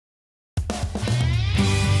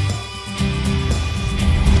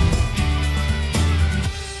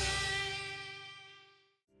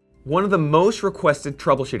One of the most requested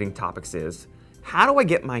troubleshooting topics is, how do I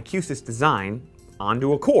get my Q-SYS design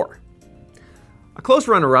onto a core? A close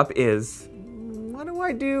runner-up is, what do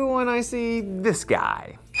I do when I see this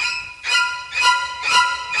guy?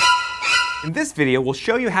 In this video, we'll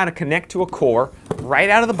show you how to connect to a core right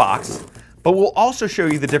out of the box, but we'll also show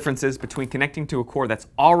you the differences between connecting to a core that's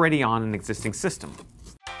already on an existing system.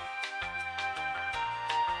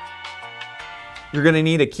 You're going to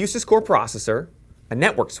need a Q-SYS Core processor, a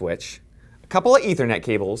network switch, a couple of Ethernet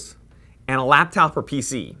cables, and a laptop or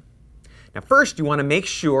PC. Now first, you want to make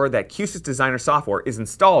sure that Q-SYS Designer software is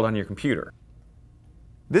installed on your computer.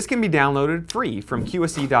 This can be downloaded free from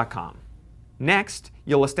QSE.com. Next,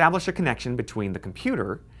 you'll establish a connection between the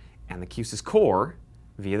computer and the Q-SYS Core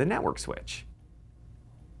via the network switch.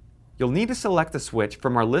 You'll need to select the switch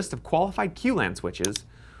from our list of qualified Q-LAN switches,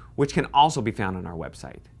 which can also be found on our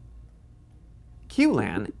website.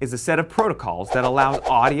 Q-LAN is a set of protocols that allows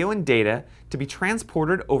audio and data to be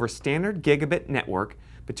transported over standard gigabit network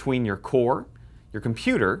between your core, your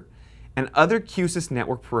computer, and other Q-SYS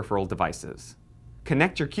network peripheral devices.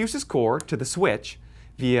 Connect your Q-SYS Core to the switch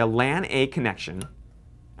via LAN A connection,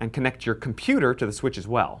 and connect your computer to the switch as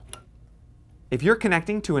well. If you're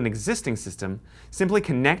connecting to an existing system, simply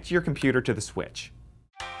connect your computer to the switch.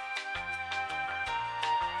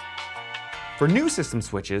 For new system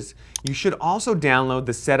switches, you should also download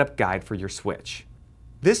the setup guide for your switch.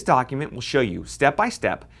 This document will show you step by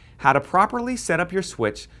step how to properly set up your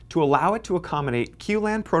switch to allow it to accommodate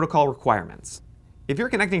Q-LAN protocol requirements. If you're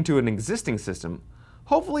connecting to an existing system,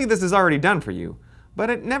 hopefully this is already done for you,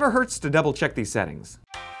 but it never hurts to double check these settings.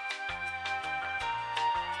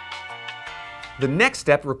 The next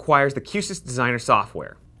step requires the Q-SYS Designer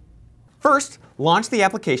software. First, launch the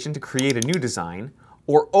application to create a new design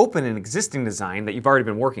or open an existing design that you've already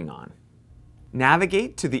been working on.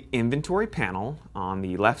 Navigate to the Inventory panel on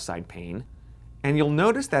the left side pane, and you'll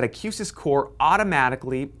notice that a Q-SYS Core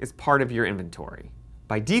automatically is part of your inventory.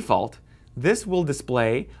 By default, this will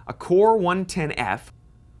display a Core 110F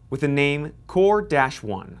with the name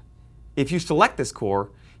Core-1. If you select this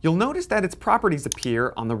core, you'll notice that its properties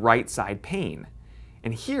appear on the right side pane.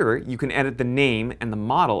 And here you can edit the name and the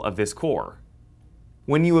model of this core.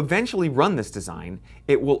 When you eventually run this design,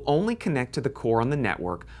 it will only connect to the core on the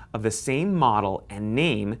network of the same model and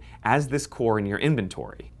name as this core in your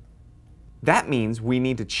inventory. That means we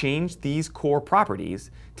need to change these core properties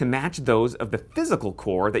to match those of the physical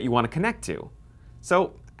core that you want to connect to.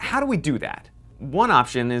 So how do we do that? One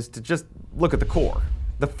option is to just look at the core.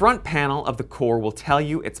 The front panel of the core will tell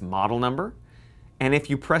you its model number, and if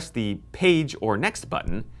you press the Page or Next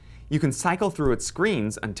button, you can cycle through its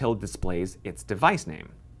screens until it displays its device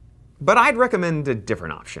name. But I'd recommend a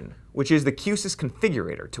different option, which is the Q-SYS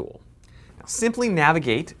Configurator tool. Now, simply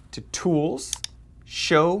navigate to Tools,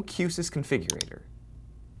 Show Q-SYS Configurator.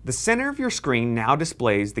 The center of your screen now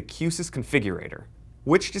displays the Q-SYS Configurator,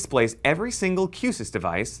 which displays every single Q-SYS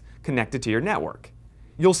device connected to your network.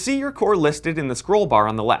 You'll see your core listed in the scroll bar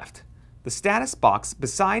on the left. The status box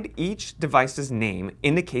beside each device's name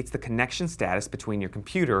indicates the connection status between your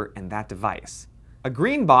computer and that device. A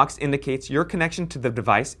green box indicates your connection to the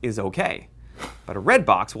device is okay, but a red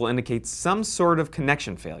box will indicate some sort of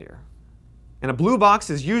connection failure. And a blue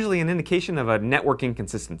box is usually an indication of a network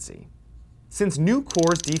inconsistency. Since new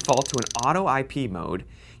cores default to an auto IP mode,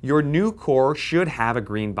 your new core should have a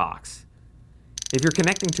green box. If you're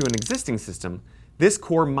connecting to an existing system, this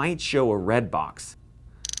core might show a red box,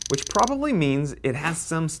 which probably means it has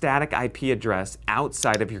some static IP address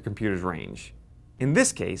outside of your computer's range. In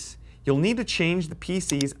this case, you'll need to change the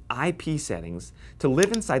PC's IP settings to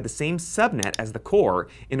live inside the same subnet as the core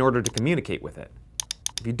in order to communicate with it.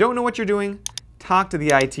 If you don't know what you're doing, talk to the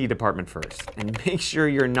IT department first, and make sure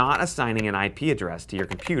you're not assigning an IP address to your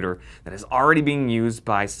computer that is already being used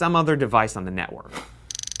by some other device on the network.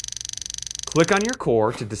 Click on your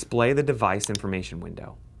core to display the device information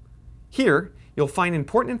window. Here, you'll find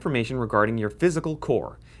important information regarding your physical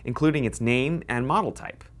core, including its name and model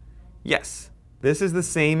type. Yes, this is the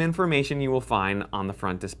same information you will find on the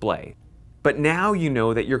front display. But now you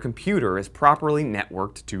know that your computer is properly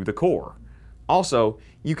networked to the core. Also,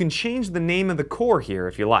 you can change the name of the core here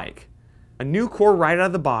if you like. A new core right out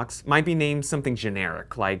of the box might be named something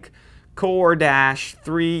generic, like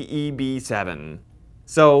Core-3EB7.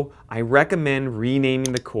 So I recommend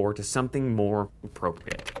renaming the core to something more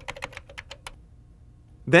appropriate.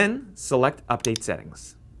 Then select Update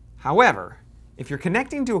Settings. However, if you're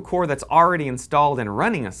connecting to a core that's already installed and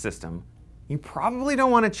running a system, you probably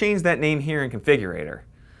don't want to change that name here in Configurator.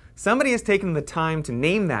 Somebody has taken the time to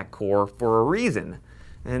name that core for a reason,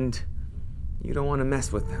 and you don't want to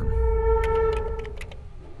mess with them.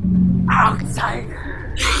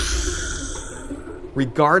 Outsider.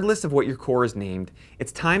 Regardless of what your core is named,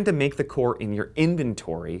 it's time to make the core in your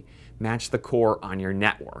inventory match the core on your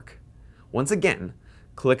network. Once again,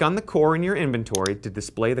 click on the core in your inventory to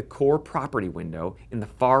display the core property window in the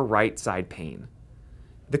far right side pane.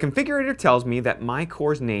 The configurator tells me that my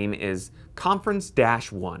core's name is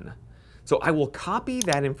conference-1, so I will copy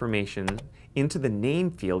that information into the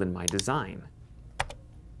name field in my design.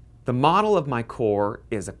 The model of my core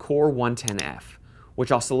is a Core 110F,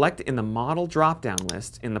 which I'll select in the model drop-down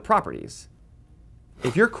list in the properties.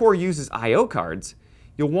 If your core uses I/O cards,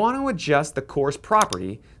 you'll want to adjust the core's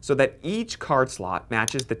property so that each card slot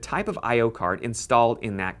matches the type of I/O card installed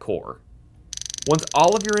in that core. Once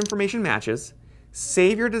all of your information matches,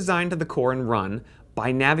 save your design to the core and run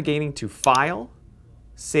by navigating to File,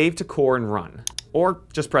 Save to Core and Run, or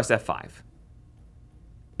just press F5.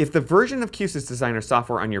 If the version of Q-SYS Designer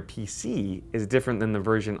software on your PC is different than the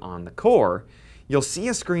version on the core, you'll see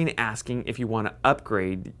a screen asking if you want to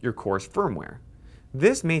upgrade your core's firmware.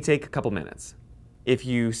 This may take a couple minutes. If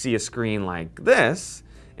you see a screen like this,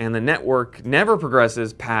 and the network never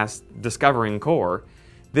progresses past discovering core,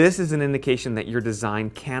 this is an indication that your design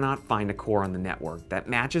cannot find a core on the network that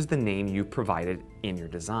matches the name you provided in your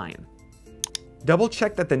design. Double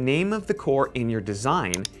check that the name of the core in your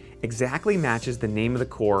design exactly matches the name of the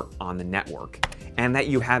core on the network, and that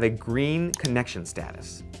you have a green connection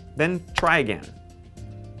status. Then try again.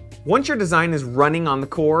 Once your design is running on the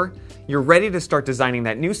core, you're ready to start designing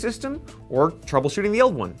that new system or troubleshooting the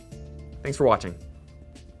old one. Thanks for watching.